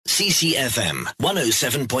CCFm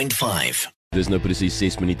 107.5. Dis nou presies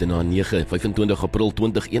 6 minute na 9, 25 April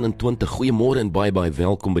 2021. Goeiemôre en baie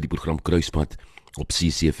welkom by die program Kruispad op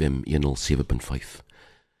CCFm 107.5.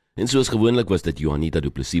 En soos gewoonlik was dit Johanita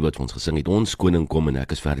Du Plessis wat vir ons gesing het, ons koning kom, en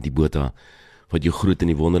ek is Ferdi Botha, wat jou groet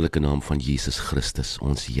in die wonderlike naam van Jesus Christus,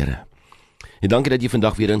 ons Here. En dankie dat jy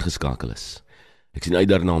vandag weer ingeskakel is. Ek sien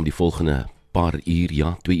uit daarna om die volgende paar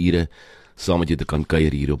uur, 2 ure, saam met jou te kan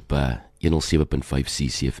kuier hier op 107.5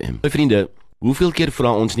 CCFM. My vriende, hoeveel keer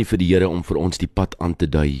vra ons nie vir die Here om vir ons die pad aan te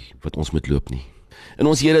dui wat ons moet loop nie? En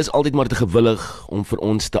ons Here is altyd maar te gewillig om vir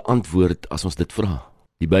ons te antwoord as ons dit vra.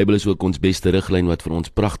 Die Bybel is ook ons beste riglyn wat vir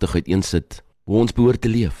ons pragtig uiteensit hoe ons behoort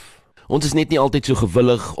te leef. Ons is net nie altyd so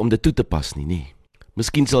gewillig om dit toe te pas nie.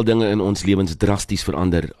 Miskien sal dinge in ons lewens drasties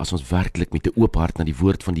verander as ons werklik met 'n oop hart na die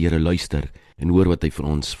woord van die Here luister en hoor wat hy vir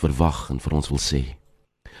ons verwag en vir ons wil sê.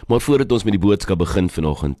 Maar voordat ons met die boodskap begin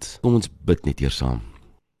vanoggend, kom ons bid net eers saam.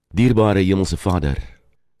 Dierbare Hemelse Vader,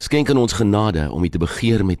 skenk aan ons genade om U te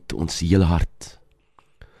begeer met ons hele hart,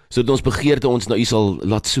 sodat ons begeerte ons na U sal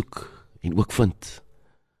laat soek en ook vind.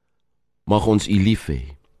 Mag ons U lief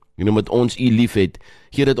hê, en omdat ons U lief het,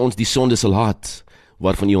 gee dat ons die sonde sal haat,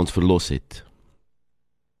 waarvan U ons verlos het.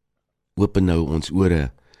 Open nou ons ore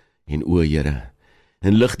en oë, Here,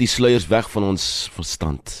 en lig die sluiers weg van ons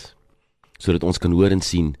verstand, sodat ons kan hoor en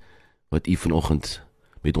sien wat U vanoggend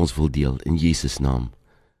met ons wil deel, in Jesus naam.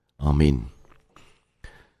 Amen.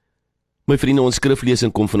 My vriende, ons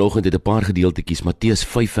skriflesing kom vanoggend uit 'n paar gedeeltetjies, Matteus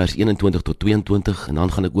 5 vers 21 tot 22, en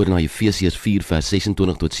dan gaan ek oor na Efesiërs 4 vers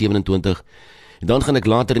 26 tot 27, en dan gaan ek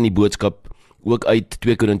later in die boodskap ook uit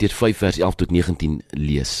 2 Korintiërs 5 vers 11 tot 19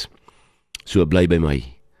 lees. So bly by my.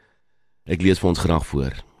 Ek lees vir ons graag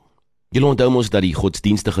voor. Julle onthou mos dat die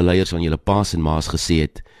godsdienstige leiers aan julle paas en maas gesê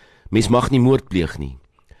het, mens mag nie moord pleeg nie.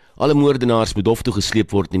 Alle moordenaars moet hof toe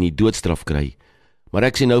gesleep word en die doodstraf kry. Maar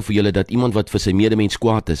ek sê nou vir julle dat iemand wat vir sy medemens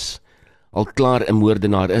kwaad is, al klaar 'n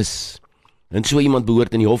moordenaar is. En so iemand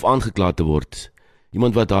behoort in die hof aangekla te word.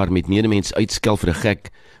 Iemand wat haar met medemens uitskel vir 'n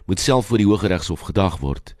gek, moet self voor die Hooggeregshof gedag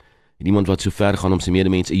word. En iemand wat so ver gaan om sy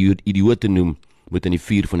medemens 'n idioot te noem, moet in die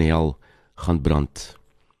vuur van die hel gaan brand.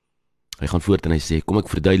 Hy gaan voort en hy sê, kom ek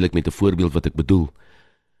verduidelik met 'n voorbeeld wat ek bedoel.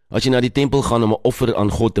 As jy na die tempel gaan om 'n offer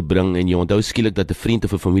aan God te bring en jy onthou skielik dat 'n vriend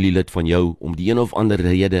of 'n familielid van jou om die een of ander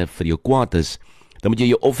rede vir jou kwaad is, dan moet jy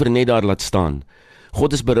jou offer net daar laat staan.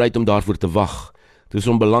 God is bereid om daarvoor te wag. Dit is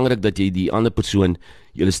onbelangrik dat jy die ander persoon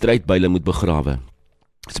julle strydbyle moet begrawe.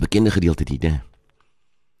 Dit is 'n bekende gedeelte dit, né?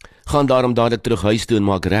 Gaan daarom dadelik terug huis toe en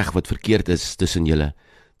maak reg wat verkeerd is tussen julle.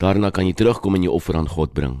 Daarna kan jy terugkom en jou offer aan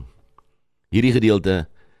God bring. Hierdie gedeelte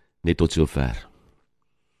net tot sover.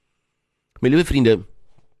 My liewe vriende,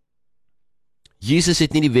 Jesus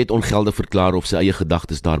het nie die wet ongeldig verklaar of sy eie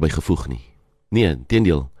gedagtes daarbey gevoeg nie. Nee,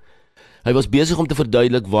 teendeel. Hy was besig om te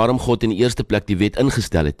verduidelik waarom God in die eerste plek die wet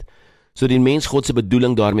ingestel het, sodat die mens God se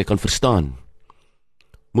bedoeling daarmee kan verstaan.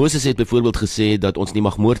 Moses het byvoorbeeld gesê dat ons nie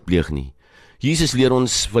mag moord pleeg nie. Jesus leer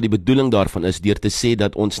ons wat die bedoeling daarvan is deur te sê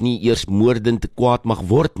dat ons nie eers moordend kwaad mag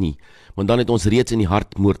word nie, want dan het ons reeds in die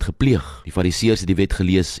hart moord gepleeg. Die Fariseërs het die wet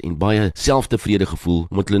gelees en baie selftevrede gevoel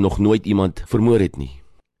omdat hulle nog nooit iemand vermoor het nie.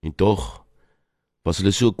 En tog was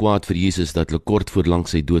hulle so kwaad vir Jesus dat hulle kort voor lank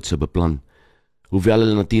sy dood sou beplan, hoewel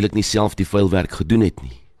hulle natuurlik nie self die vuil werk gedoen het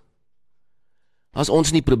nie. As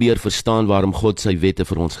ons nie probeer verstaan waarom God sy wette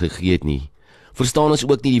vir ons gegee het nie, verstaan ons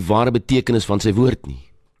ook nie die ware betekenis van sy woord nie.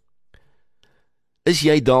 Is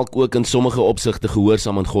jy dalk ook in sommige opsigte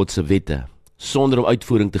gehoorsaam aan God se wette, sonder om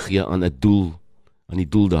uitvoering te gee aan die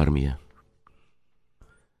doel daarmee?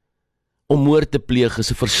 Om moord te pleeg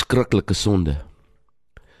is 'n verskriklike sonde.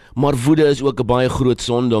 Maar woede is ook 'n baie groot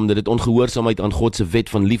sonde omdat dit ongehoorsaamheid aan God se wet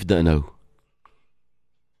van liefde inhou.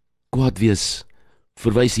 Kwaad wees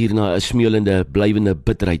verwys hier na 'n smeulende, blywende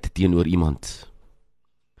bitterheid teenoor iemand.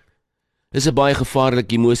 Dis 'n baie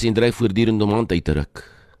gevaarlike emosie en dreig voortdurend om hand uit te ruk.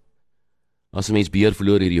 As 'n mens beheer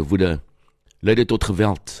verloor deur jou woede, lei dit tot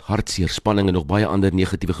geweld, hartseer, spanning en nog baie ander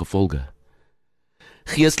negatiewe gevolge.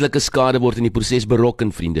 Geestelike skade word in die proses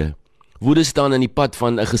berokken, vriende. Woede staan in die pad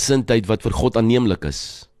van 'n gesindheid wat vir God aanneemlik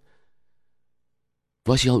is.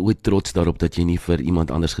 Was jy al ooit trots daarop dat jy nie vir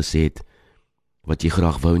iemand anders gesê het wat jy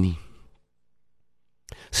graag wou nie?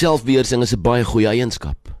 Selfbeheersing is 'n baie goeie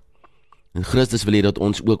eienskap. En Christus wil hê dat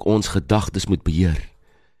ons ook ons gedagtes moet beheer.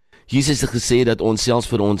 Jesus het gesê dat ons selfs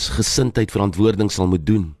vir ons gesindheid verantwoording sal moet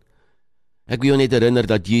doen. Ek wil jou net herinner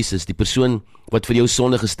dat Jesus, die persoon wat vir jou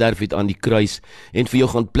sonde gesterf het aan die kruis en vir jou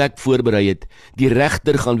gaan plek voorberei het, die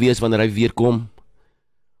regter gaan wees wanneer hy weer kom.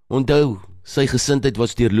 Onthou, sy gesindheid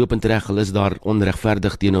was deurlopend reg, al is daar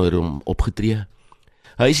onregverdig teenoor hom opgetree.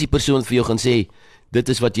 Hy is die persoon vir jou gaan sê, dit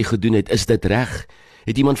is wat jy gedoen het, is dit reg?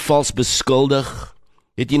 Het iemand vals beskuldig?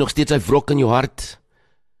 Het jy nog steeds sy wrok in jou hart?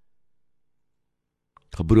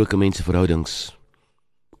 Gebroke menseverhoudings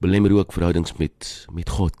belemmer ook verhoudings met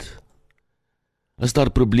God. As daar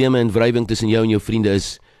probleme en wrywing tussen jou en jou vriende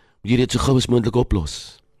is, moet jy dit so gou as moontlik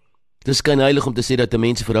oplos. Dit is skynheilig om te sê dat 'n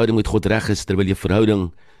menseverhouding met God reg is, terwyl jy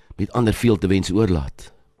verhouding met ander veel te wens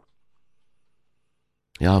oorlaat.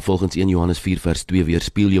 Ja, volgens 1 Johannes 4 vers 2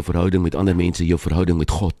 weerspieël jou verhouding met ander mense jou verhouding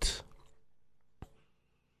met God.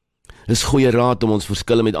 Is goeie raad om ons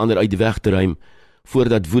verskille met ander uit die weg te ruim,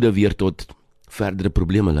 voordat woede weer tot verdere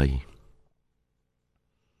probleme lei.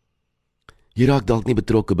 Jy raak dalk nie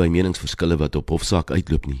betrokke by meningsverskille wat op hofsaak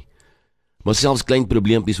uitloop nie, maar selfs klein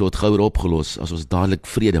probleempies word gouer opgelos as ons dadelik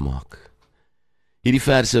vrede maak. Hierdie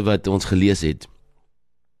verse wat ons gelees het,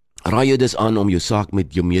 raai jou dus aan om jou saak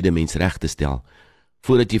met jou medemens reg te stel,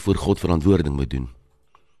 voordat jy voor God verantwoording moet doen.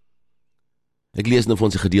 Ek lees nou vir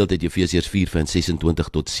ons 'n gedeelte uit Efesiërs 4 vers 26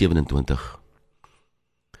 tot 27.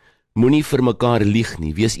 Moenie vir mekaar lieg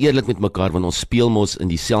nie, wees eerlik met mekaar, want ons speel mos in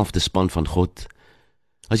dieselfde span van God.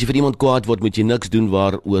 As jy vir iemand kwaad word, moet jy niks doen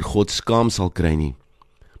waaroor God skaam sal kry nie.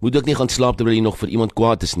 Moet ook nie gaan slaap terwyl jy nog vir iemand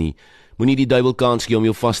kwaad is nie. Moenie die duiwel kans gee om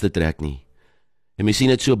jou vas te trek nie. En mens sien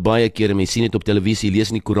dit so baie kere, mens sien dit op televisie, lees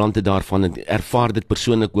in die koerante daarvan en ervaar dit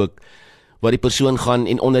persoonlik ook, waar die persoon gaan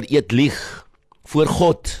en onder eed lieg voor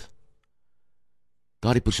God.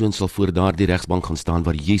 Daardie persoon sal voor daardie regsbank gaan staan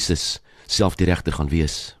waar Jesus self die regter gaan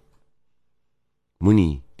wees.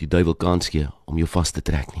 Moenie die duiwel kans gee om jou vas te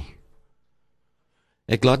trek nie.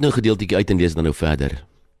 Ek laat nou 'n gedeeltjie uit en lees dan nou verder.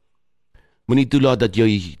 Moenie toelaat dat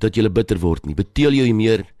jy bitter word nie. Beteel jou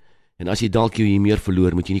meer, en as jy dalk jou meer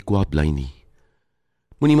verloor, moet jy nie kwaad bly nie.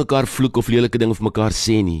 Moenie mekaar vloek of lelike ding vir mekaar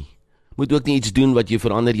sê nie. Moet ook nie iets doen wat jy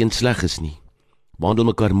vir ander een sleg is nie. Behandel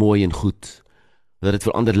mekaar mooi en goed, dat dit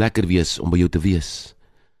vir ander lekker wees om by jou te wees.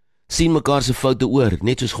 Sien mekaar se foute oor,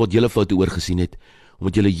 net soos God julle foute oorgesien het,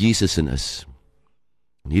 omdat julle Jesus in is.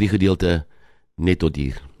 En hierdie gedeelte net tot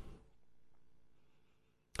hier.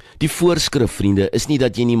 Die voorskrif, vriende, is nie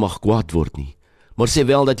dat jy nie mag kwaad word nie, maar sê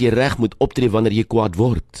wel dat jy reg moet optree wanneer jy kwaad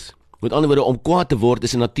word. Met ander woorde, om kwaad te word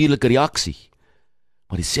is 'n natuurlike reaksie.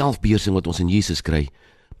 Maar die selfbeheersing wat ons in Jesus kry,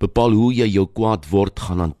 bepaal hoe jy jou kwaad word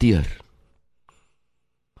gaan hanteer.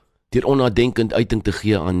 Deur onnadenkend uiting te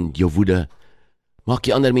gee aan jou woede, maak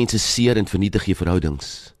jy ander mense seer en vernietig jy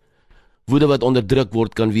verhoudings. Woede wat onderdruk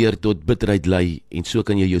word kan weer tot bitterheid lei en so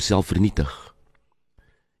kan jy jouself vernietig.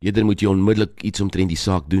 Eerder moet jy onmiddellik iets omtrent die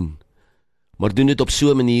saak doen, maar doen dit op so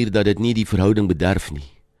 'n manier dat dit nie die verhouding bederf nie.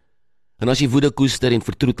 En as jy woede koester en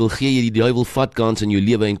vertroetel, gee jy die duiwel vatkans in jou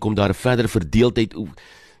lewe en kom daar 'n verdere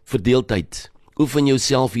verdeeldheid. Oefen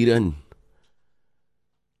jouself hierin.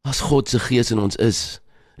 As God se gees in ons is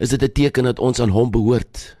dit 'n teken dat ons aan hom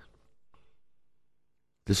behoort.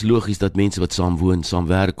 Dis logies dat mense wat saam woon, saam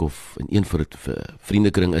werk of in een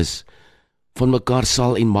vriendekring is, van mekaar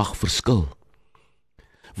sal en mag verskil.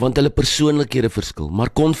 Want hulle persoonlikhede verskil, maar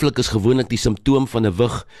konflik is gewoonlik die simptoom van 'n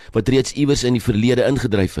wig wat reeds iewers in die verlede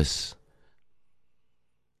ingedryf is.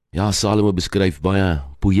 Ja, Salomo beskryf baie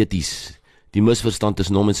poëties die misverstand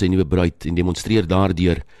tussen hom en sy nuwe bruid en demonstreer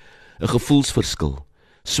daardeur 'n gevoelsverskil,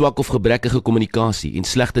 swak of gebrekkige kommunikasie en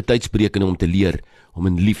slegte tydsberekening om te leer om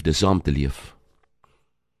in liefde saam te leef.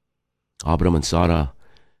 Abraham en Sara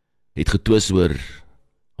het getwis oor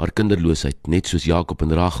haar kinderloosheid, net soos Jakob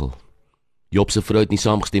en Rachel. Job se vrou het nie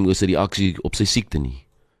saamgestem oor sy reaksie op sy siekte nie.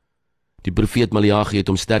 Die profeet Maleagi het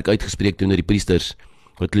hom sterk uitgespreek teenoor die priesters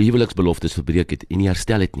wat hulle huweliksbeloftes verbreek het en nie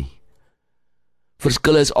herstel het nie.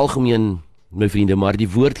 Verskille is algemeen, my vriende, maar die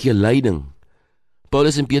woord gee leiding.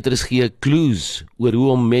 Paulus en Petrus gee clues oor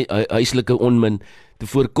hoe om huislike onmin te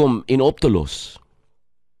voorkom en op te los.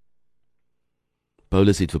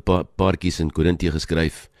 Paulus het vir paartjies in Korintië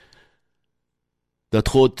geskryf dat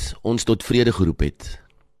God ons tot vrede geroep het.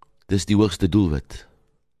 Dis die hoogste doelwit.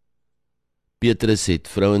 Petrus het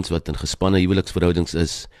vrouens wat in gespanne huweliksverhoudings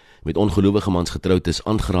is, met ongelowige mans getroud is,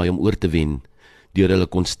 aangeraai om oor te wen, deur hulle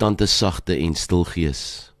konstante sagte en stil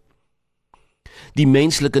gees. Die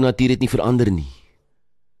menslike natuur het nie verander nie.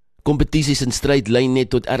 Kompetisies en stryd lei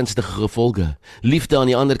net tot ernstige gevolge. Liefde aan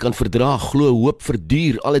die ander kan verdra, glo, hoop,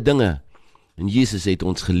 verduur, alle dinge. En Jesus het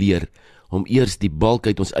ons geleer om eers die balk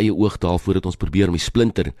uit ons eie oog te haal, voordat ons probeer om die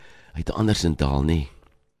splinter uit 'n ander sin te haal, nie.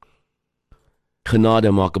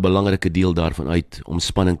 Genade maak 'n belangrike deel daarvan uit om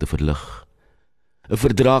spanning te verlig. 'n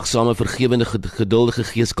Verdraagsame, vergewende, geduldige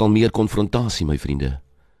gees kalmeer konfrontasie, my vriende.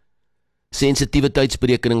 Sensitiewe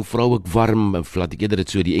tydsberekening vra ook warm, laat ek eerder dit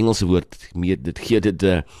so, die Engelse woord, dit gee dit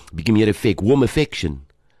 'n bietjie meer effek, warm affection.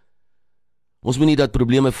 Ons moet nie dat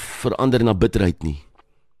probleme verander na bitterheid nie.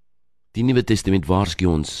 Die Nuwe Testament waarsku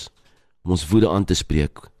ons om ons woede aan te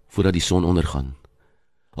spreek voordat die son ondergaan.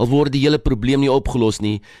 Al word die hele probleem nie opgelos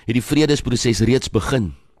nie, het die vredesproses reeds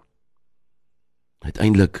begin.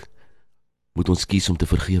 Uiteindelik moet ons kies om te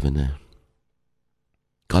vergewe, né?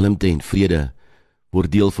 Kalmte en vrede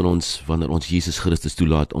word deel van ons wanneer ons Jesus Christus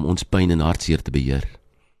toelaat om ons pyn en hartseer te beheer.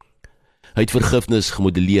 Hy het vergifnis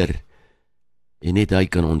gemodelleer en net hy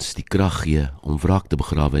kan ons die krag gee om wraak te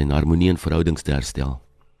begrawe en harmonie in verhoudings te herstel.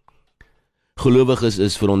 Gelowiges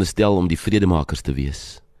is veronderstel om die vredemakers te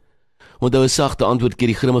wees. Onthou 'n sagte antwoord keer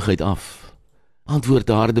die grimmigheid af. Antwoord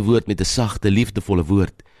 'n harde woord met 'n sagte, liefdevolle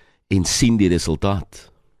woord en sien die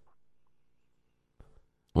resultaat.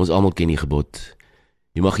 Ons almal ken die gebod.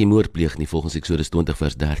 Jy mag nie moord pleeg nie, volgens Eksodus 20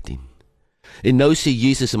 vers 13. En nou sê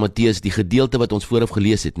Jesus in Matteus, die gedeelte wat ons vooraf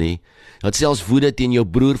gelees het, nê, dat selfs woede teen jou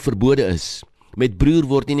broer verbode is. Met broer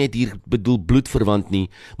word nie net hier bedoel bloedverwant nie,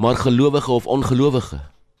 maar gelowige of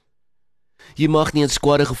ongelowige. Jy mag nie 'n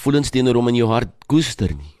skwaarde gevoelens teenoor hom in jou hart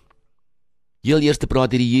koester nie. Heel eers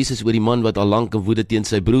praat hierdie Jesus oor die man wat al lank in woede teen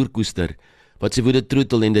sy broer koester, wat sy woede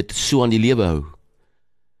troetel en dit so aan die lewe hou.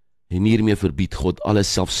 En hiermee verbied God alle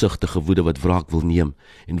selfsugtige woede wat wraak wil neem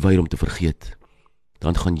en weier om te vergeet.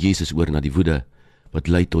 Dan gaan Jesus oor na die woede wat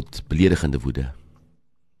lei tot beledigende woede.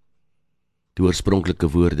 Die oorspronklike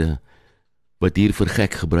woorde wat hier vir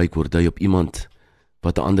gek gebruik word, dui op iemand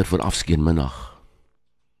wat 'n ander verafskeen minag.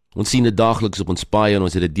 Ons sien dit daagliks op ons paaie en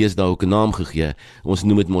ons het dit deesdae ook 'n naam gegee. Ons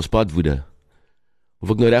noem dit mos padwoede. Of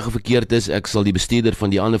ek nou reg of verkeerd is, ek sal die bestuurder van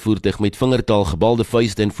die ander voertuig met vingertaal, gebalde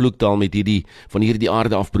vuiste en vloektaal met van hierdie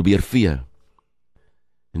aarde af probeer vee.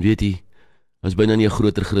 En weet jy, is byna nie 'n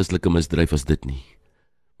groter Christelike misdryf as dit nie.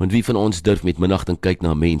 Want wie van ons durf met minagting kyk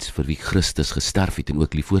na 'n mens vir wie Christus gesterf het en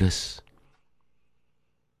ook lief voor is?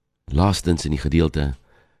 Laastens in die gedeelte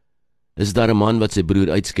is daar 'n man wat sy broer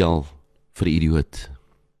uitskel vir 'n idioot.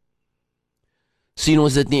 Sien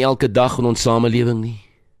ons dit nie elke dag in ons samelewing nie?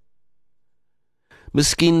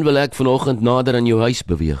 Miskien wil ek vanoggend nader aan jou huis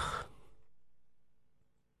beweeg.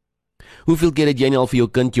 Hoeveel keer het jy nie al vir jou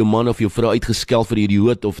kind, jou man of jou vrou uitgeskel vir 'n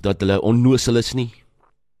idioot of dat hulle onnosel is nie?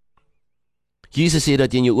 Jesus sê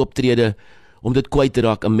dat jy in jou optrede om dit kwyt te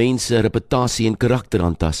raak 'n mens se reputasie en karakter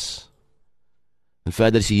aantas. En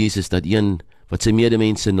verder sê Jesus dat een wat sy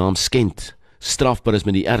medemense naam skend, strafbaar is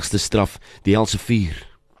met die ergste straf, die helse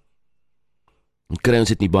vuur. En kry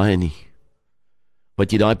ons dit nie baie nie.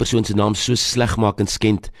 Wat jy daai persoon se naam so sleg maak en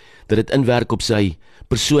skend, dat dit inwerk op sy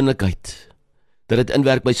persoonlikheid, dat dit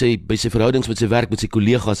inwerk by sy verhoudings met sy werk, met sy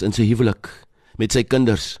kollegas, in sy huwelik, met sy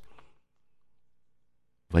kinders.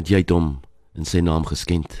 Want jy het hom in sy naam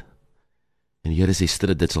geskend. En die Here sê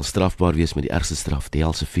dit sal strafbaar wees met die ergste straf, die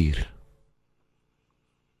helse vuur.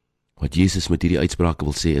 Wat Jesus met hierdie uitsprake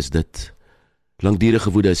wil sê is dit: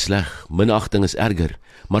 langdurige woede is sleg, minagting is erger,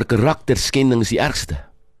 maar karakterskending is die ergste.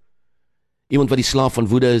 Iemand wat die slaaf van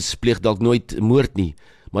woede is, pleeg dalk nooit moord nie,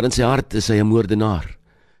 maar in sy hart is hy 'n moordenaar.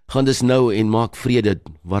 Gaan dus nou en maak vrede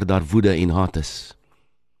waar daar woede en haat is.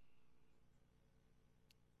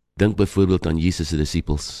 Dink byvoorbeeld aan Jesus se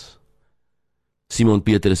disippels. Simon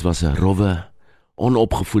Petrus was 'n rowwe,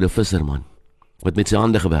 onopgevoede visserman, wat met sy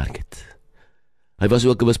hande gewerk het. Hy was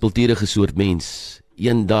ook 'n wispelturige soort mens,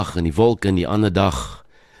 een dag in die wolke en die ander dag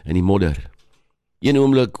in die modder. Een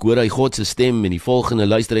oomblik hoor hy God se stem en die volgende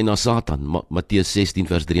luister hy na Satan, Matteus 16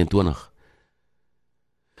 vers 23.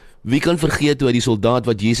 Wie kan vergeet hoe hy die soldaat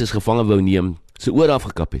wat Jesus gevange wou neem, sy oor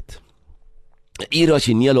afgekap het? 'n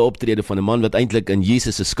irrasionele optrede van 'n man wat eintlik in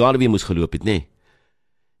Jesus se skaduwee moes geloop het, nê?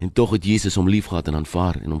 En tog het Jesus hom liefgehad en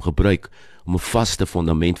aanvaar en hom gebruik om 'n vaste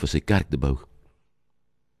fondament vir sy kerk te bou.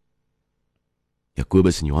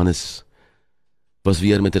 Jakobus en Johannes was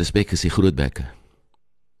weer met respek gesê grootbekke,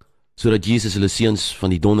 sodat Jesus hulle seuns van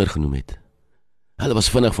die donder genoem het. Hulle was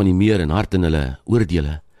vinnig van die meer en hard in hulle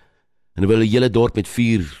oordeele, en hulle hele dorp met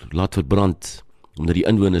vuur laat verbrand, omdat die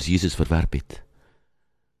inwoners Jesus verwerp het.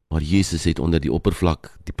 Maar Jesus het onder die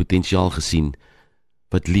oppervlak die potensiaal gesien,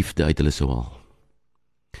 wat liefde uit hulle sou haal.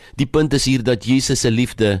 Die punt is hier dat Jesus se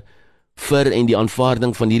liefde vir en die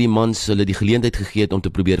aanvaarding van hierdie mans hulle die geleentheid gegee het om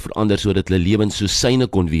te probeer verander, sodat hulle lewens so syne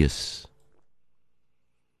kon wees.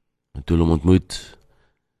 En toe hulle hom ontmoet,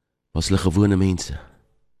 was hulle gewone mense.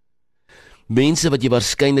 Mense wat jy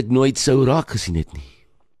waarskynlik nooit sou raak gesien het nie.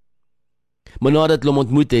 Maar nadat hulle hom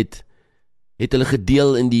ontmoet het, het hulle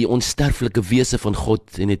gedeel in die onsterflike wese van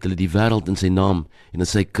God en het hulle die wêreld in sy naam en in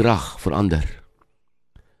sy krag verander.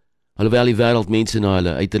 Alhoewel die wêreld mense na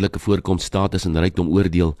hulle uiterlike voorkoms, status en rykdom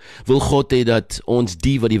oordeel, wil God hê dat ons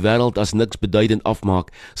die wat die wêreld as niks beduidend afmaak,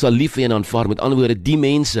 sal lief hê en aanvaar. Met ander woorde, die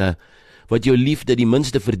mense wat jou liefde die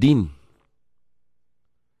minste verdien.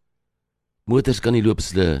 Motors kan nie loop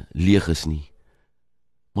as hulle leeg is nie.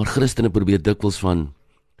 Maar Christene probeer dikwels van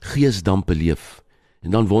geesdampe leef,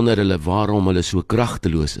 en dan wonder hulle waarom hulle so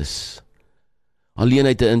kragteloos is. Alleen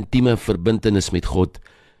uit 'n intieme verbintenis met God,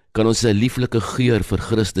 kan ons 'n lieflike geur vir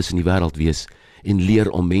Christus in die wêreld wees, en leer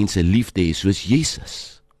om mense lief te hê soos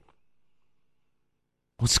Jesus.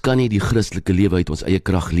 Ons kan nie die Christelike lewe uit ons eie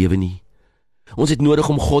krag lewe nie. Ons het nodig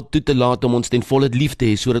om God toe te laat om ons ten volle lief te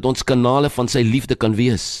hê, sodat ons kanale van sy liefde kan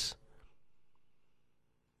wees.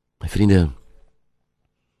 My vriende,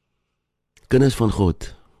 kinders van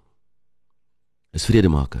God is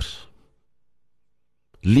vredemakers.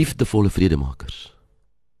 Liefdevolle vredemakers.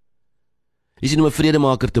 Jy sien, om 'n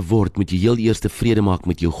vredemaker te word, moet jy heel eers vrede maak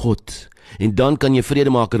met jou God, en dan kan jy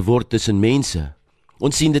vredemaker word tussen mense.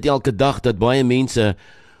 Ons sien dit elke dag, dat baie mense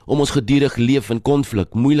om ons gedurig leef in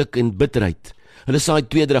konflik, moeilik en bitterheid. Hulle saai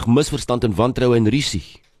tweedrag, misverstand en wantroue en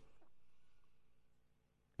rusie.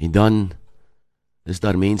 En dan is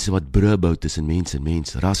daar mense wat brûe bou tussen mens en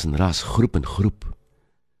mens, ras en ras, groep en groep.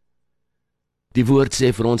 Die woord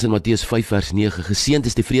sê vir ons in Matteus 5 vers 9, geseënd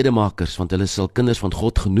is die vredemakers, want hulle sal kinders van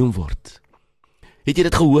God genoem word. Het jy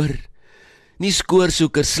dit gehoor? Nie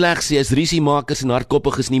skoorsoekers, slegseers, rusiemakers en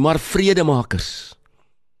hardkoppiges nie, maar vredemakers.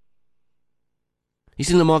 Jy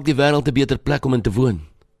sien, hulle maak die wêreld 'n beter plek om in te woon.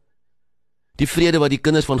 Die vrede wat die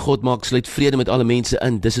kinders van God maak, sluit vrede met alle mense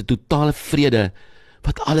in. Dis 'n totale vrede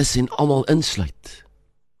wat alles en almal insluit.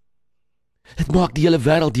 Dit maak die hele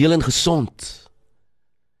wêreld heel en gesond.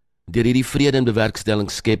 Deur hierdie vrede en bewerkstelling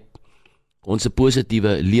skep ons 'n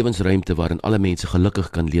positiewe lewensruimte waarin alle mense gelukkig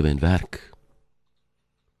kan lewe en werk.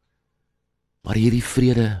 Maar hierdie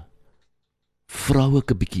vrede vra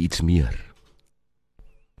ook 'n bietjie iets meer.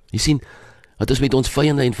 Jy sien, dat ons met ons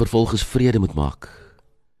vyande en vervolgers vrede moet maak.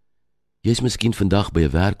 Jy is miskien vandag by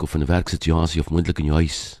 'n werk of in 'n werksituasie of moontlik in jou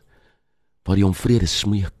huis, waar jy om vrede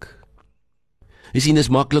smeek. Jy sien, dit is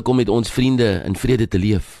maklik om met ons vriende in vrede te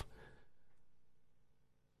leef.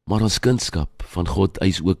 Maar ons kindskap van God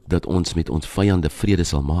eis ook dat ons met ons vyande vrede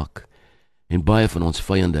sal maak. En baie van ons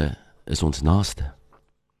vyande is ons naaste.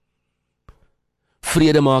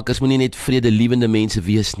 Vredemakers moet nie net vredeliewende mense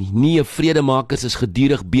wees nie. Nee, vredemakers is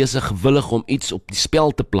gedurig besig, gewillig om iets op die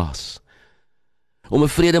spel te plaas. Om 'n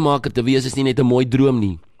vredemaker te wees is nie net 'n mooi droom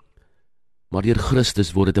nie, maar deur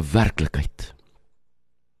Christus word dit 'n werklikheid.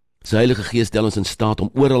 Sy Heilige Gees stel ons in staat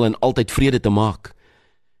om oral en altyd vrede te maak,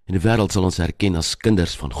 en die wêreld sal ons herken as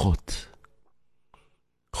kinders van God.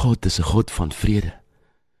 God is 'n God van vrede.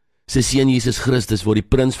 Sy seun Jesus Christus word die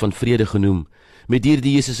prins van vrede genoem. Met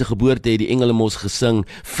hierdie Jesus se geboorte het die engele mos gesing,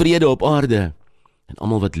 vrede op aarde. En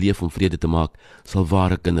almal wat leef om vrede te maak, sal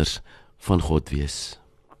ware kinders van God wees.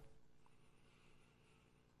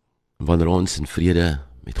 Wanneer ons in vrede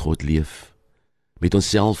met God leef, met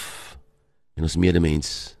onsself en ons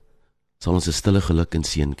medemens, sal ons 'n stille geluk en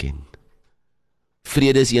seën ken.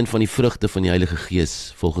 Vrede is een van die vrugte van die Heilige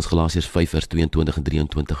Gees, volgens Galasiërs 5 vers 22 en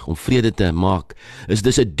 23. Om vrede te maak is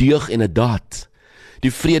dus 'n deug en 'n daad.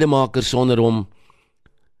 Die vredemaker sonder hom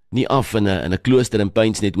nie af in 'n klooster en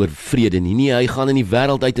pyns net oor vrede nie. Nee, hy gaan in die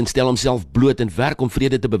wêreld uit en stel homself bloot en werk om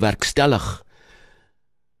vrede te bewerkstellig.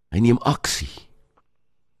 Hy neem aksie.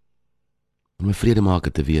 Om 'n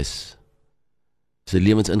vredemaker te wees, is 'n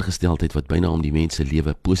lewensingesteldheid wat byna om die mens se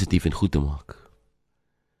lewe positief en goed te maak.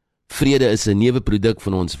 Vrede is 'n neeweproduk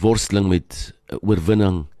van ons worsteling met 'n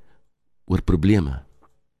oorwinning oor probleme.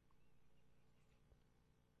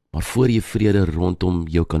 Maar voor jy vrede rondom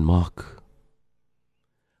jou kan maak,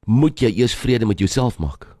 moet jy eers vrede met jouself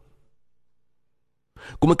maak.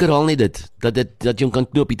 Kom ek herhaal net dit, dat jy kan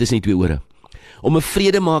knoop tussen die twee ore. Om 'n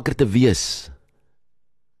vredemaker te wees,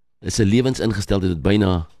 is 'n lewensingesteldheid wat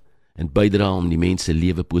byna en bydra om die mens se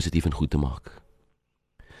lewe positief en goed te maak.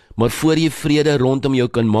 Maar voor jy vrede rondom jou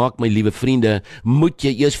kan maak, my liewe vriende, moet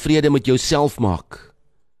jy eers vrede met jouself maak.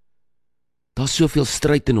 Daar is soveel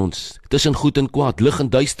stryd in ons, tussen goed en kwaad, lig en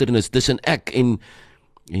duisternis, tussen ek en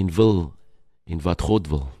wil, en wat God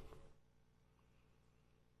wil.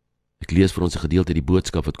 Ek lees vir ons 'n gedeelte uit die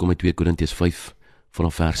boodskap wat kom uit 2 Korintiërs 5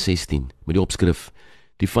 vanaf vers 16, met die opskrif,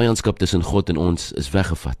 die vyandskap tussen God en ons is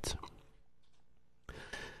weggevat.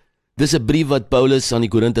 Dis 'n brief wat Paulus aan die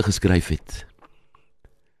Korinte geskryf het.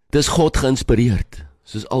 Dis God geïnspireerd,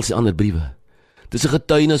 soos al sy ander briewe. Dis 'n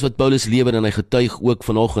getuienis wat Paulus lewer en hy getuig ook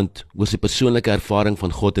vanoggend oor sy persoonlike ervaring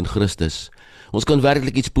van God en Christus. Ons kan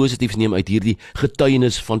werklik iets positiefs neem uit hierdie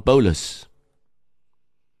getuienis van Paulus.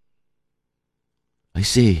 Hy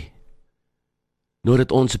sê,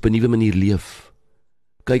 nadat ons op 'n nuwe manier leef,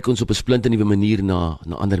 kyk ons op 'n splinternuwe manier na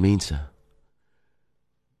ander mense.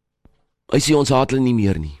 Hy sê ons haat hulle nie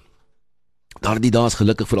meer nie. Daardie dae is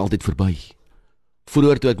gelukkig vir altyd verby.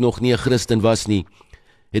 Vroeër toe ek nog nie 'n Christen was nie,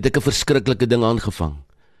 het ek 'n verskriklike ding aangevang.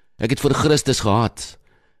 Ek het vir Christus gehaat,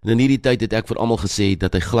 en in hierdie tyd het ek vir almal gesê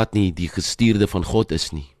dat hy glad nie die gestuurde van God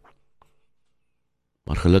is nie.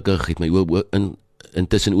 Maar gelukkig het my oë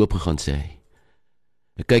intussen oopgegaan, sê hy.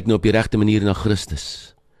 Ek kyk nou op die regte manier na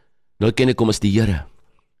Christus. Nou ken ek hom as die Here.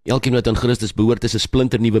 Elkeen wat aan Christus behoort is 'n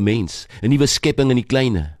splinternuwe mens, 'n nuwe skepping in die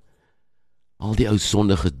kleine. Al die ou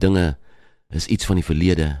sondige dinge is iets van die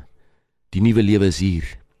verlede. Die nuwe lewe is hier.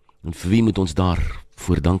 En vir wie moet ons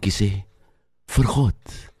daarvoor dankie sê? Vir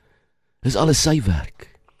God. Dis alles sy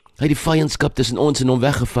werk. Hy het die vyandskap tussen ons en hom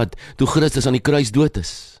weggevat toe Christus aan die kruis dood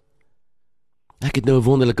is. Ek het nou 'n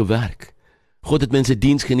wonderlike werk. God het mense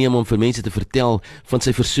diens geneem om vir mense te vertel van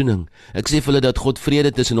sy versoening. Ek sê vir hulle dat God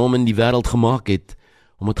vrede tussen hom en die wêreld gemaak het,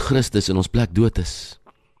 omdat Christus in ons plek dood is.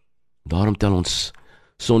 Daarom tel ons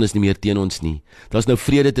sondes nie meer teen ons nie. Daar's nou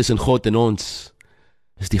vrede tussen God en ons.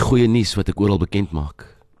 Dis die goeie nuus wat ek oral bekend maak.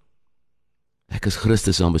 Ek is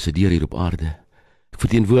Christus se ambassadeur hier op aarde. Ek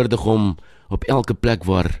verteenwoordig hom op elke plek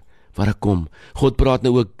waar ek kom. God praat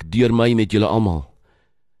nou ook deur my met julle almal.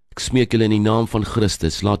 Ek smeek julle in die naam van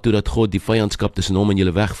Christus, laat toe dat God die vyandskap tussen hom en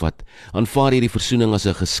julle wegvat. Aanvaar hierdie versoening as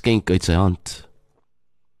 'n geskenk uit sy hand.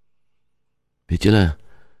 Weet julle,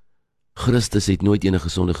 Christus het nooit enige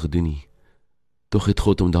sonde gedoen nie. Tog het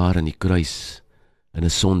God hom daar aan die kruis in 'n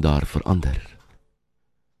sondaar verander.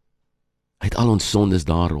 Hy het al ons sondes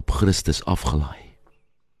daar op Christus afgelaai.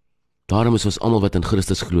 Daarom is ons almal wat in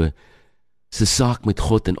Christus glo, se saak met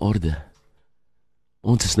God in orde.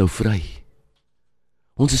 Ons is nou vry.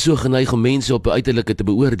 Ons is so geneig om mense op 'n uiterlike te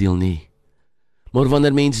beoordeel nie. Maar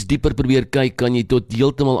wanneer mens dieper probeer kyk, kan jy tot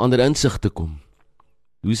heeltemal ander insigte kom.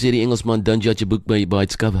 Hoe sê die Engelsman, don't judge a book by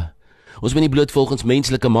its cover. Ons moet nie bloot volgens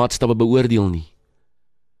menslike maatstappe beoordeel nie.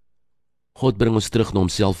 God bring ons terug na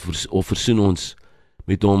homself of versoen ons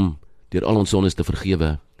met hom deur al ons sondes te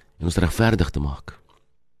vergewe en ons regverdig te maak.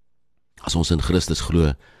 As ons in Christus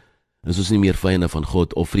glo, is ons nie meer vyande van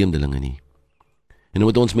God of vreemdelinge nie. En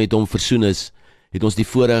omdat ons met hom versoen is, het ons die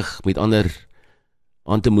voorreg met ander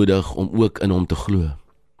aan te moedig om ook in hom te glo.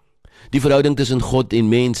 Die verhouding tussen God en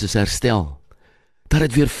mens is herstel. Daar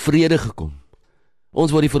het weer vrede gekom.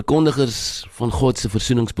 Ons word die verkondigers van God se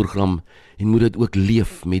versoeningsprogram en moet dit ook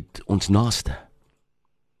leef met ons naaste.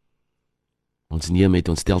 Ons neem met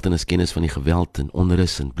ons steltenis kennis van die geweld en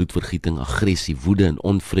onrus en bloedvergieting, aggressie, woede en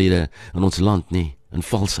onvrede in ons land, nee, in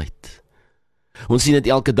valsheid. Ons sien dit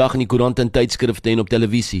elke dag in die koerante en tydskrifte en op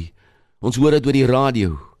televisie. Ons hoor dit oor die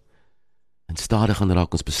radio. En stadig gaan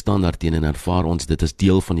raak ons bestand daarteen en ervaar ons dit as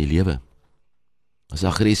deel van die lewe. As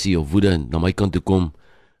aggressie of woede na my kant toe kom,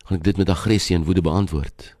 gaan ek dit met aggressie en woede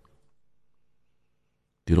beantwoord.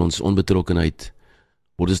 Deur ons onbetrokkenheid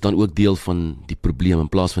word ons dan ook deel van die probleem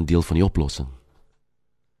in plaas van deel van die oplossing.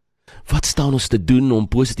 Wat staan ons te doen om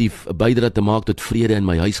positief 'n bydrae te maak tot vrede in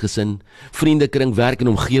my huisgesin, vriendekring, werk en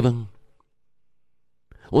omgewing?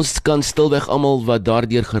 Ons kan stilweg almal wat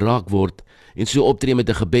daardeur geraak word en so optree met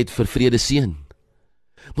 'n gebed vir vrede seën.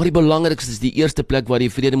 Maar die belangrikste is die eerste plek waar jy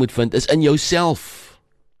vrede moet vind, is in jouself.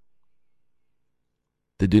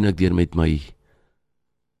 Dit doen ek deur met my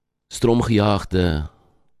stromgejaagde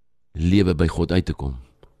lewe by God uit te kom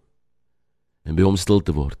en by hom stil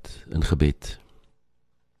te word in gebed.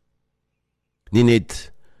 Nie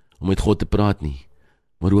net om met God te praat nie,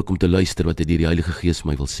 maar ook om te luister wat hy deur die Heilige Gees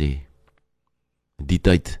my wil sê. In die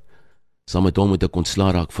tyd, saam met hom moet ek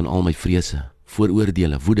ontslae raak van al my vrese,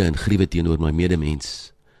 vooroordele, woede en gruwe teenoor my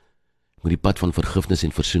medemens. Ek moet die pad van vergifnis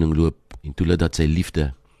en versoening loop en toelaat dat sy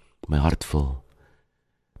liefde my hart vul.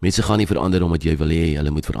 Mense gaan nie verander omdat jy wil hê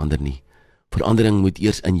hulle moet verander nie. Verandering moet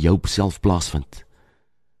eers in jou self plaasvind.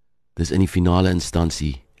 Dis in die finale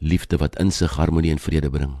instansie liefde wat insig, harmonie en vrede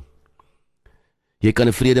bring. Jy kan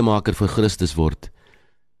 'n vredemaker vir Christus word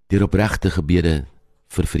deur opregte gebede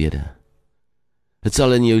vir vrede. Dit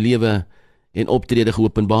sal in jou lewe en optrede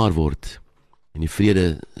geopenbaar word en die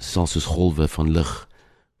vrede sal soos golwe van lig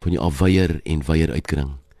van jou afweier en weier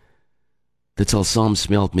uitkring. Dit sal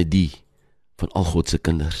saamsmelt met die van al God se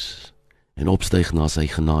kinders en opstyg na sy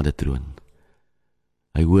genade troon.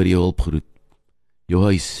 Hy hoor jou hulpgeroep, jou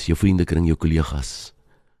huis, jou vriendekring, jou kollegas.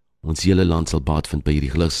 Ons hele land sal baat vind by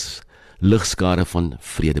hierdie ligskare van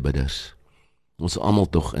vredebidders. Ons sal almal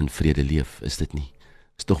tog in vrede leef, is dit nie?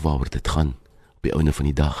 Is tog waaroor dit gaan op die einde van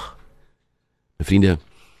die dag. My vriende,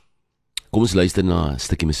 kom ons luister na 'n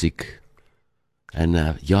stukkie musiek.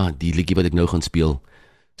 En ja, die liedjie wat ek nou gaan speel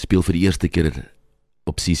vir die eerste keer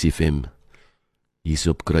op CCFm. Hier is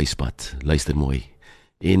op Kruispad. Luister mooi.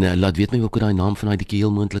 En laat weet my ook hoe die naam van die liedjie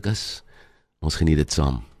heel moontlik is. Ons geniet dit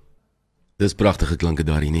saam. Dis pragtige klanke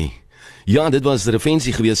daarin, nie? Ja, dit was 'n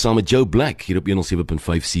revensie gewees saam met Joe Black hier op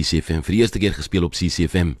 107.5 CCFm. Vir die eerste keer gespeel op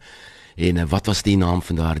CCFM. En wat was die naam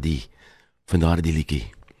van daardie liedjie?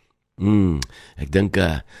 Ek dink,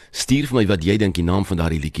 stuur vir my wat jy dink die naam van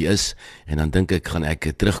daardie liedjie is, en dan dink ek, gaan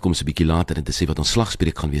ek terugkom so 'n bietjie later en te sê wat ons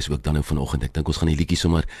slagspreek gaan wees ook dan nou vanoggend. Ek dink ons gaan die liedjie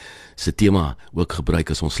sommer se tema ook gebruik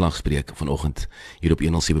as ons slagspreek vanoggend hier op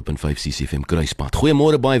 107.5 CCFm Kruispad.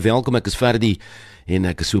 Goeiemôre, baie welkom, ek is Ferdi, en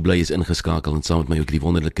ek is so bly jy is ingeskakel en saam met my ook die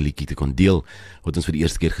wonderlike liedjie te kon deel, wat ons vir die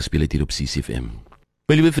eerste keer gespeel het hier op CCFM.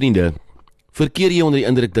 My liewe vriende, verkeer jy onder die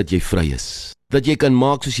indruk dat jy vry is, dat jy kan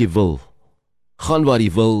maak soos jy wil, gaan waar jy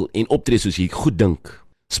wil en optree soos jy goed dink?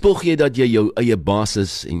 Spog jy dat jy jou eie baas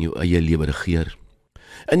is en jou eie lewe regeer?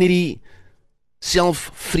 In hierdie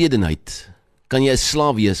selfvredenheid kan jy 'n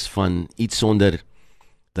slaaf wees van iets sonder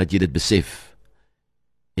dat jy dit besef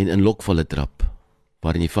en in lokvalle trap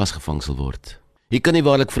waarin jy vasgevang sal word. Jy kan nie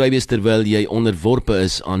waarlik vry wees terwyl jy onderworpe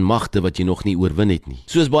is aan magte wat jy nog nie oorwin het nie.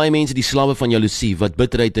 Soos baie mense die slawe van jaloesie wat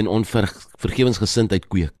bitterheid en onvergewensgesindheid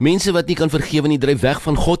kweek. Mense wat nie kan vergewe nie, dryf weg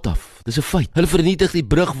van God af. Dis 'n feit. Hulle vernietig die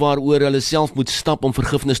brug waaroor hulle self moet stap om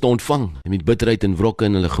vergifnis te ontvang. En met bitterheid en wrokke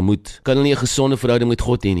in hulle gemoed kan hulle nie 'n gesonde verhouding met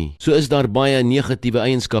God hê nie. So is daar baie negatiewe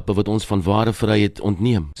eienskappe wat ons van ware vryheid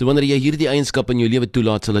ontneem. So wanneer jy hierdie eienskappe in jou lewe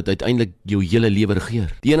toelaat, sal dit uiteindelik jou hele lewe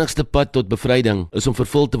regeer. Die enigste pad tot bevryding is om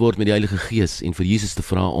vervul te word met die Heilige Gees en vir Jesus te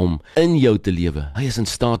vra om in jou te lewe. Hy is in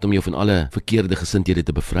staat om jou van alle verkeerde gesindhede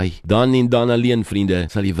te bevry. Dan en dan alleen, vriende,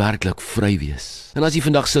 sal jy werklik vry wees. En as jy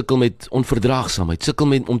vandag sukkel met onverdraagsaamheid, sukkel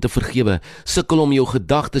met om te vergewe, sukkel om jou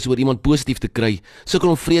gedagtes oor iemand positief te kry, sukkel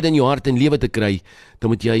om vrede in jou hart en lewe te kry, dan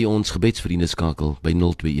moet jy ons gebedsvriende skakel by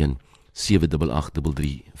 021 788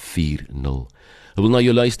 3340. Ek wil na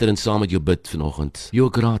jou luister en saam met jou bid vanoggend. Jou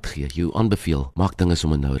ook raad gee, jou aanbeveel, maak dinge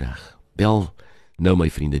sommer nou reg. Bel nou my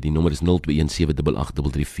vriende, die nommer is 021 788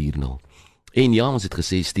 3340. En ja, ons het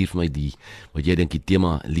gesê, stuur vir my die, wat jy dink die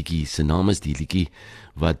tema liedjie se naam is, die liedjie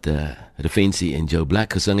wat Refensie en Joe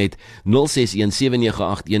Black gesing het, 061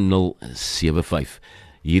 798 1075.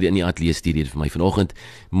 Hier in die ateljee stuur jy vir my vanoggend,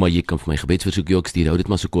 maar jy kan vir my gebedsversoek ook stuur, hou dit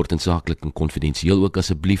maar so kort en saaklik en konfidensieel ook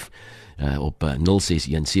asseblief, op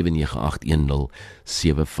 061 798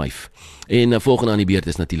 1075. En volgende aan die beurt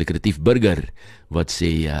is natuurlik Retief Burger, wat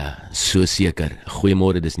sê, so seker,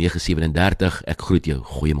 goeiemôre, dis 9:37, ek groet jou,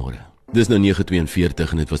 goeiemôre. Dis nou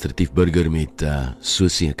 9:42 en dit was Retief Burger met so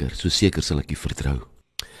seker sal ek u vertrou.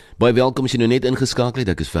 Baie welkom as jy nou net ingeskakel het,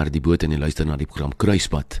 ek is Ferdi Botha en jy luister na die program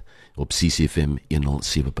Kruispad op CCFm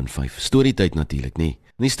 107.5. Storietyd natuurlik, nee.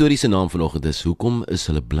 En die storie se naam vanoggend is, hoekom is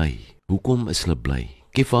hulle bly? Hoekom is hulle bly?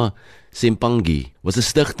 Kefa Sempangi was 'n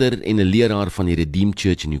stigter en 'n leraar van die Redeemed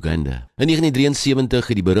Church in Uganda. In 1973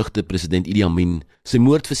 het die berugte president Idi Amin sy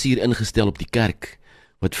moordversier ingestel op die kerk,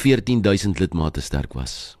 wat 14,000 lidmate sterk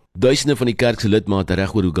was. Duisende van die kerk se lidmate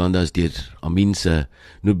reg oor Uganda is deur Amin se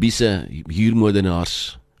Nubiese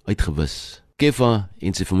huurmoordenaars uitgewis. Kefa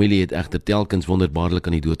en sy familie het egter telkens wonderbaarlik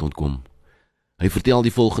aan die dood ontkom. Hy vertel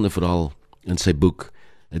die volgende verhaal in sy boek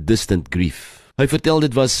A Distant Grief. Hy vertel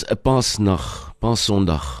dit was 'n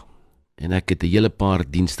Paasondag, en ek het 'n hele paar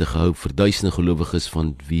dienste gehou vir duisende gelowiges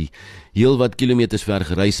van wie heel wat kilometers ver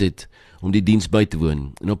gereis het om die diens by te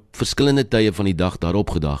woon en op verskillende tye van die dag daar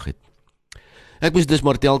opgedaag het. Ek moes dus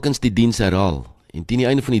maar telkens die diens herhaal, en teen die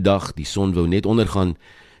einde van die dag, die son wou net ondergaan,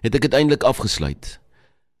 het ek uiteindelik afgesluit.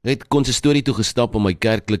 Ek het konsistorie toe gestap om my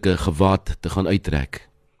kerklike gewaad te gaan uittrek.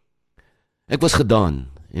 Ek was gedaan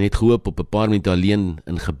en het gehoop op 'n paar minute alleen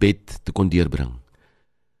in gebed te kon deurbring.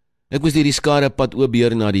 Ek moes deur die skare pad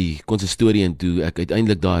oopbeer na die konsistorie, en toe ek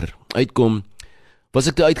uiteindelik daar uitkom, was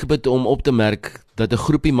ek te uitgeput om op te merk dat 'n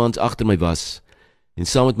groepie mans agter my was en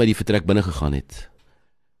saam met my die vertrek binne gegaan het.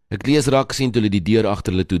 Ek lees raak sien toe hulle die deur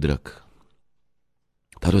agter hulle toedruk.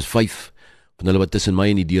 Daar was 5 van hulle wat tussen my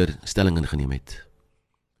en die deur stelling ingeneem het,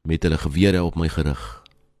 met hulle gewere op my gerig.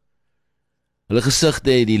 Hulle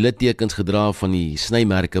gesigte het die littekens gedra van die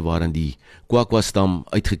snymerke waaraan die kwakwa stam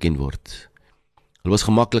uitgeken word. Hulle was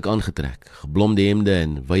gemaklik aangetrek, geblomde hemde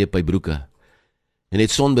en wye pypbroeke, en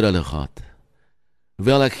het sonbrille gehad.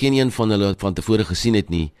 Hoewel ek geen een van hulle van tevore gesien het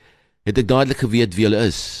nie, het ek dadelik geweet wie hulle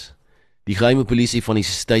is. Die geheime polisie van die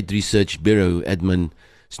State Research Bureau, admin,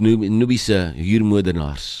 Nubiese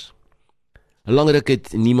huurmoordenaars. 'n Lang ruk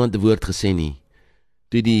het niemand 'n woord gesê nie,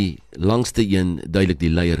 toe die langste een duidelik die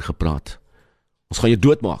leier gepraat. Ons gaan jou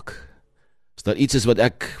doodmaak. As daar iets is wat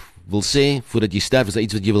ek wil sê voordat jy sterf, is daar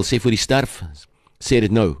iets wat jy wil sê voor jy sterf, sê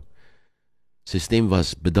dit nou. Sy stem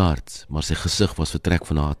was bedaard, maar sy gesig was vertrek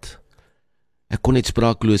van haat. Ek kon net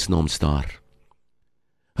spraakloos na hom staar.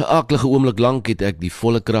 'n Aaklige oomblik lank het ek die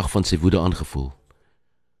volle krag van sy woede aangevoel.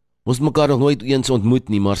 Ons het mekaar nog nooit eens ontmoet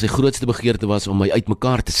nie, maar sy grootste begeerte was om my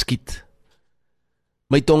uitmekaar te skiet.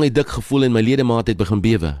 My tong het dik gevoel en my ledemate het begin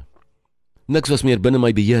bewe. Niks was meer binne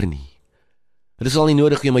my beheer nie. Dit is al nie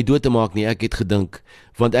nodig om my dood te maak nie, ek het gedink,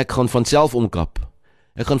 want ek gaan van self omkap.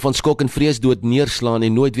 Ek gaan van skok en vrees dood neerslaan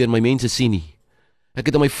en nooit weer my mense sien nie. Ek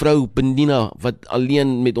het aan my vrou, Benina, wat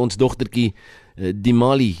alleen met ons dogtertjie, die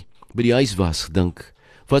Mali, by die huis was, gedink.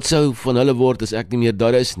 Wat sou van hulle word as ek nie meer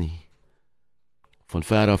daar is nie? Van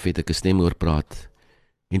ver af het ek 'n stem hoor praat,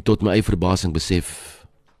 en tot my eie verbasing besef,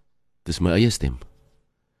 dis my eie stem.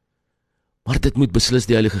 Maar dit moet beslis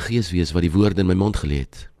die Heilige Gees wees wat die woorde in my mond gelê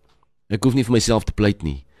het. Ek hoef nie vir myself te pleit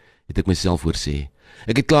nie, het ek myself hoor sê.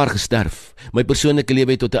 Ek het klaar gesterf. My persoonlike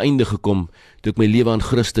lewe het tot 'n einde gekom, toe ek my lewe aan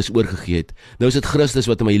Christus oorgegee het. Nou is dit Christus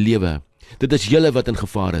wat in my lewe. Dit is julle wat in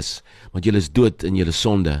gevaar is, want julle is dood in julle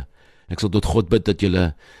sonde. Ek sal tot God bid dat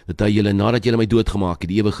hy julle, nadat julle my dood gemaak het,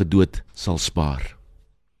 die ewige dood sal spaar.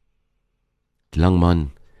 Die lang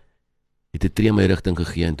man het 'n tree in my rigting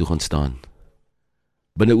gegee en toe gaan staan.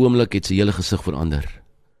 Binne 'n oomblik het sy hele gesig verander.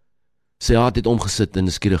 Sy hart het omgesit in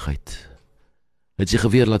nuuskierigheid. Hy het sy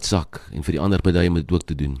geweer laat sak en vir die ander beduie om dit ook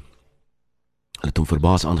te doen. Hulle het hom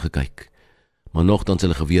verbaas aangekyk, maar nogtans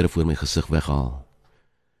hulle gewere voor my gesig weggehaal.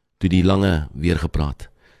 Toe die lange weer gepraat.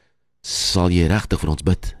 Sal jy regtig vir ons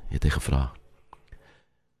bid, het hy gevra.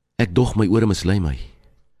 Ek dog my ore mislei my.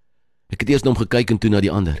 Ek het eers na hom gekyk en toe na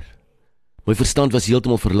die ander. My verstand was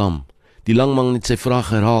heeltemal verlam. Die lang man het sy vraag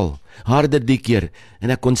herhaal, harder die keer,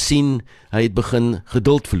 en ek kon sien, hy het begin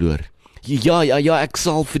geduld verloor. Ja, ek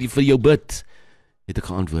sal vir jou bid, het ek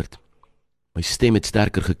geantwoord. My stem het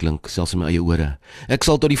sterker geklink, selfs in my eie ore. Ek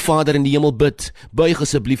sal tot die Vader in die hemel bid, buig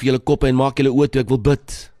asseblief julle koppe en maak julle oë toe, ek wil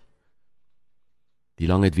bid. Die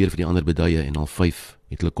lang het weer vir die ander beduie en al 5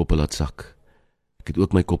 het hulle koppe laat sak. Ek het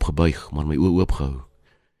ook my kop gebuig, maar my oë oopgehou.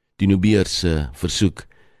 Die Nubiër se versoek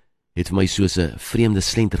het vir my soos 'n vreemde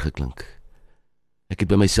slenter geklink. Ek het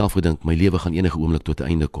by myself gedink, my lewe gaan enige oomblik tot 'n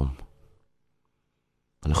einde kom.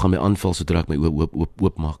 Hulle gaan my aanval sodra ek my oë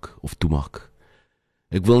oopmaak of toemaak.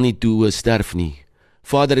 Ek wil nie toe sterf nie.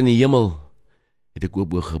 Vader in die hemel, het ek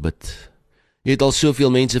oop gebid. Jy het al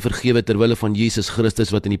soveel mense vergewe terwille van Jesus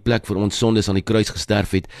Christus wat in die plek vir ons sondes aan die kruis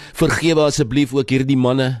gesterf het. Vergewe asseblief ook hierdie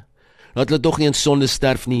manne. Laat hulle tog nie in sonde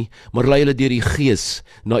sterf nie, maar lei hulle deur die Gees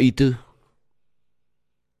na U toe.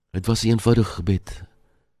 Het was 'n eenvoudige gebed,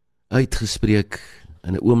 uitgespreek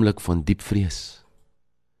in 'n oomblik van diep vrees.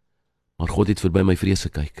 Maar God het verby my vrees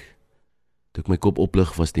gekyk. Toe ek my kop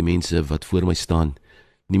oplig, was die mense wat voor my staan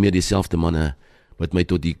nie meer dieselfde manne wat my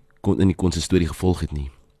tot in die konsistorie gevolg het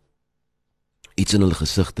nie. Iets in hulle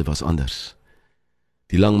gesigte was anders.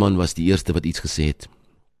 Die lang man was die eerste wat iets gesê het.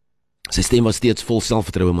 Sy stem was steeds vol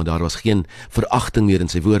selfvertroue, maar daar was geen veragting meer in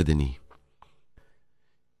sy woorde nie.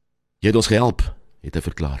 Jy het ons gehelp, het hy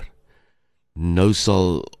verklaar. Nou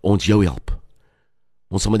sal ons jou help.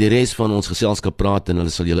 Ons sal met die res van ons geselskap praat en hulle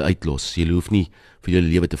sal julle uitlos. Julle hoef nie vir julle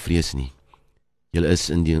lewe te vrees nie. Julle is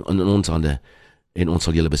in ons hande en ons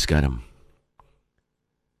sal julle beskerm.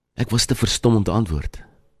 Ek was te verstom om te antwoord.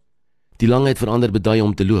 Die lang het verander beduie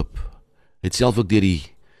om te loop. Het self ook deur die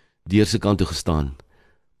deur se kant toe gestaan,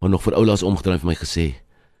 maar nog vir oulaas omgedraai vir my gesê.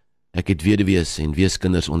 Ek het weduwees en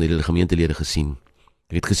weeskinders onder hulle gemeentelede gesien.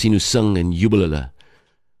 Ek het gesien hoe sing en jubel hulle.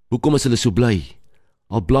 Hoekom is hulle so bly?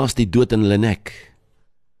 Al blaas die dood in hulle nek.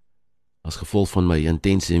 As gevolg van my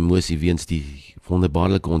intense emosie weens die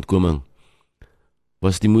wonderbaarlike ontkoming,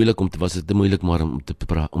 was dit te moeilik maar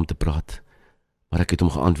om te praat. Maar ek het hom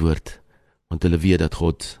geantwoord, want hulle weet dat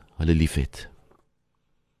God hulle lief het.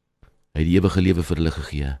 Hy het die ewige lewe vir hulle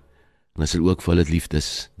gegee, en hy sal ook vir hulle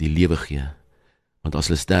liefdes die lewe gee, want as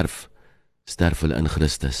hulle sterf, sterf hulle in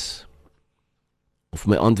Christus. Of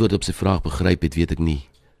my antwoord op sy vraag begryp het, weet ek nie.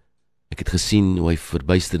 Ek het gesien hoe hy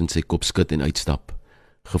verbuisterend sy kop skud en uitstap,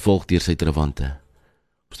 gevolg deur sy trawante.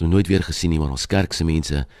 Ons het nooit weer gesien nie, maar ons kerkse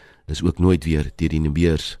mense is ook nooit weer deur die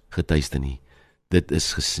Nubiërs getuister nie. Dit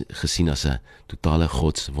is gesien as 'n totale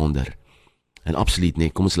godswonder. En absoluut nie,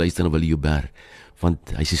 kom ons luister na Willie Joubert,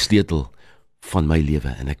 want hy is die sleutel van my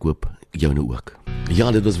lewe en ek hoop jou nou ook.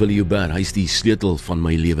 Ja, dit was Willie Joubert, hy is die sleutel van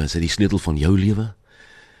my lewe. Is hy die sleutel van jou lewe?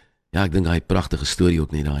 Ja, ek dink hy pragtige storie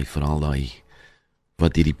ook net daai verhaal daai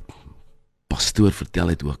wat hierdie pastoor vertel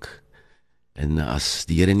het ook. En as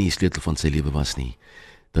die Here nie die sleutel van sy lewe was nie,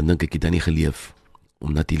 dan dink ek het hy nie geleef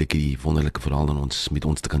om natuurlik die wonderlike verhaal aan ons met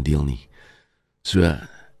ons te kan deel nie. So,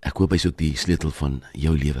 ek hoop hy is ook die sleutel van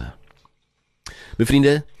jou lewe. My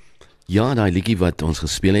vriende, ja, daai liedjie wat ons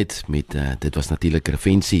gespeel het met, dit was natuurlik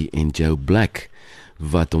Revensie en Joe Black,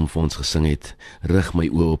 wat hom vir ons gesing het, rig my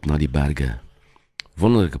oë op na die berge.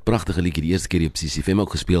 Wonderlike, pragtige liedjie, die eerste keer op CCFm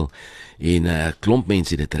ook gespeel, en klomp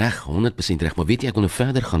mense het dit reg, 100% reg, maar weet jy, ek wil nou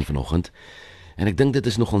verder gaan vanoggend, en ek dink dit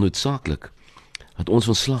is nogal noodsaaklik, dat ons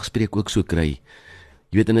van slagspreek ook so kry.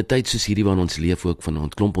 Jy weet, in 'n tyd soos hierdie waarin ons leef ook van 'n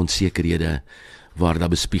klomp onsekerhede, waar daar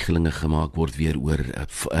bespiegelinge gemaak word weer oor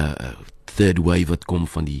third wave wat kom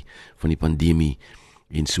van die pandemie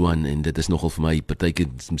en so aan, en dit is nogal vir my partykeer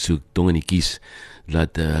so tong in die kies,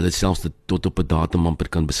 dat hulle selfs tot op 'n datum amper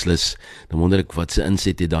kan beslis. Dan wonder ek wat se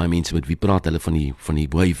inset het daai mense, met wie praat hulle van die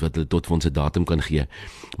wave, wat hulle tot vir ons 'n datum kan gee.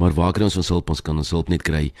 Maar waar kry ons hulp? Ons kan ons hulp net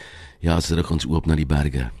kry, ja, as rig ons oop na die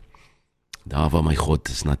berge. Daar waar my God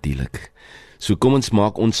is natuurlik. So kom ons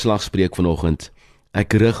maak ons slagspreuk vanoggend.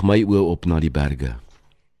 Ek rig my oë op na die berge.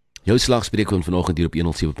 Jou slagspreuk van vanoggend hier op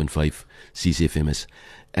 107.5 CCFm is: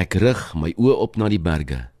 ek rig my oë op na die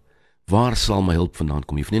berge. Waar sal my hulp vandaan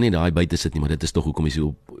kom? Jy hoef nie net daai buite sit nie, maar dit is tog hoekom jy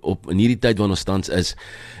so op in hierdie tyd waarin ons tans is.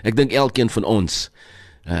 Ek dink elkeen van ons,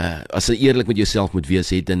 as jy eerlik met jouself moet wees,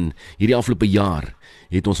 het in hierdie afgelope jaar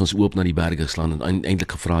het ons oop na die berge geslaan en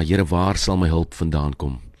eintlik gevra: Here, waar sal my hulp vandaan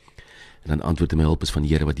kom? En dan antwoord my hulp is van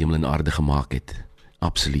die Here wat hemel en aarde gemaak het.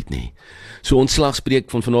 Absoluut nie. So ons slagspreuk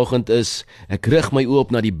van vanoggend is: ek rig my oë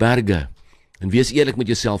op na die berge. En wees eerlik met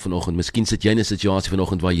jouself vanoggend. Miskien sit jy in 'n situasie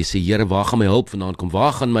vanoggend waar jy sê: Here, waar gaan my hulp vandaan kom?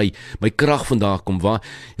 Waar gaan my krag vandaan kom?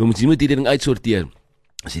 Jy moet hierdie ding uitsorteer.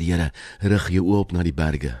 As jy die Here, rig jou oë op na die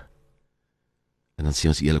berge. En dan sê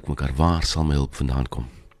ons eerlik mekaar: waar sal my hulp vandaan kom?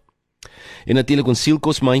 En natuurlik ons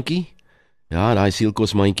sielkosmandjie. Ja, daai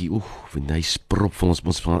sielkosmandjie, hy sprop van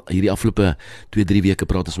ons van hierdie afgelope 2-3 weke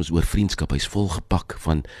praat ons oor vriendskap. Hy's vol gepak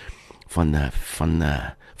van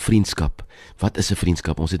vriendskap. Wat is 'n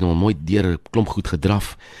vriendskap? Ons het nou al mooi deur 'n klomp goed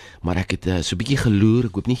gedraf, maar ek het so 'n bietjie geloer.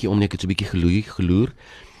 Ek hoop nie om nie, ek het so 'n bietjie geloer.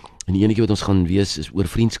 En die enetjie wat ons gaan wees is oor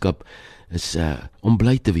vriendskap, is om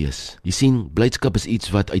bly te wees. Jy sien, blydskap is iets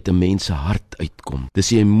wat uit 'n mens se hart uitkom.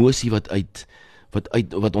 Dis 'n emosie wat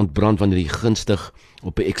ontbrand wanneer jy gunstig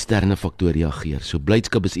op 'n eksterne faktor reageer. So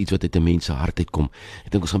blydskap is iets wat uit 'n mens se hart uitkom.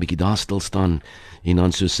 Ek dink ons gaan 'n bietjie daar stil staan en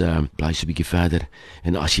dan soos bly so 'n bietjie verder.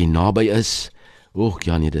 En as jy naby is,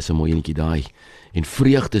 ja nee, dis 'n mooi enetjie daai. En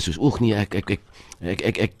vreugde soos nee, ek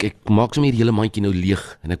maak sommer hierdie hele mandjie nou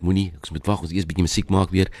leeg en ek moet wag, ons eers bietjie musiek maak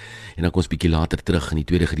weer en dan kom ons bietjie later terug in die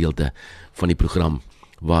tweede gedeelte van die program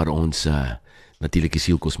waar ons natuurlik die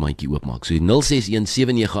sielkosmandjie oopmaak. So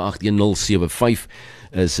 0617981075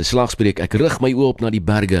 is 'n slagspreuk. Ek rig my oë op na die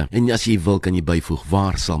berge. En as jy wil, kan jy byvoeg: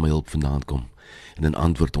 waar sal my hulp vandaan kom? En dan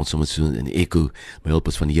antwoord ons sommer so in echo: my hulp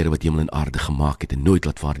is van die Here wat hemel en aarde gemaak het en nooit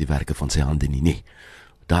laat vaar die werke van sy hande nie. Nee.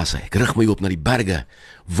 Daar sê ek rig my op na die berge.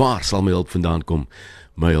 Waar sal my hulp vandaan kom?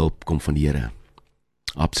 My hulp kom van die Here.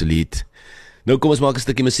 Absoluut. Nou kom ons maak 'n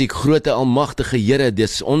stukkie musiek. Grote almagtige Here,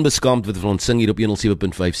 dis onbeskaamd wat vir ons sing hier op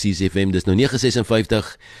 107.5 CCFm. Dis nou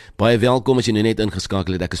 9:56. Baie welkom as jy nou net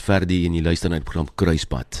ingeskakel het. Ek is Ferdi en jy luister na die program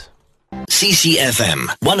Kruispad. CCFM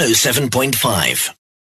 107.5.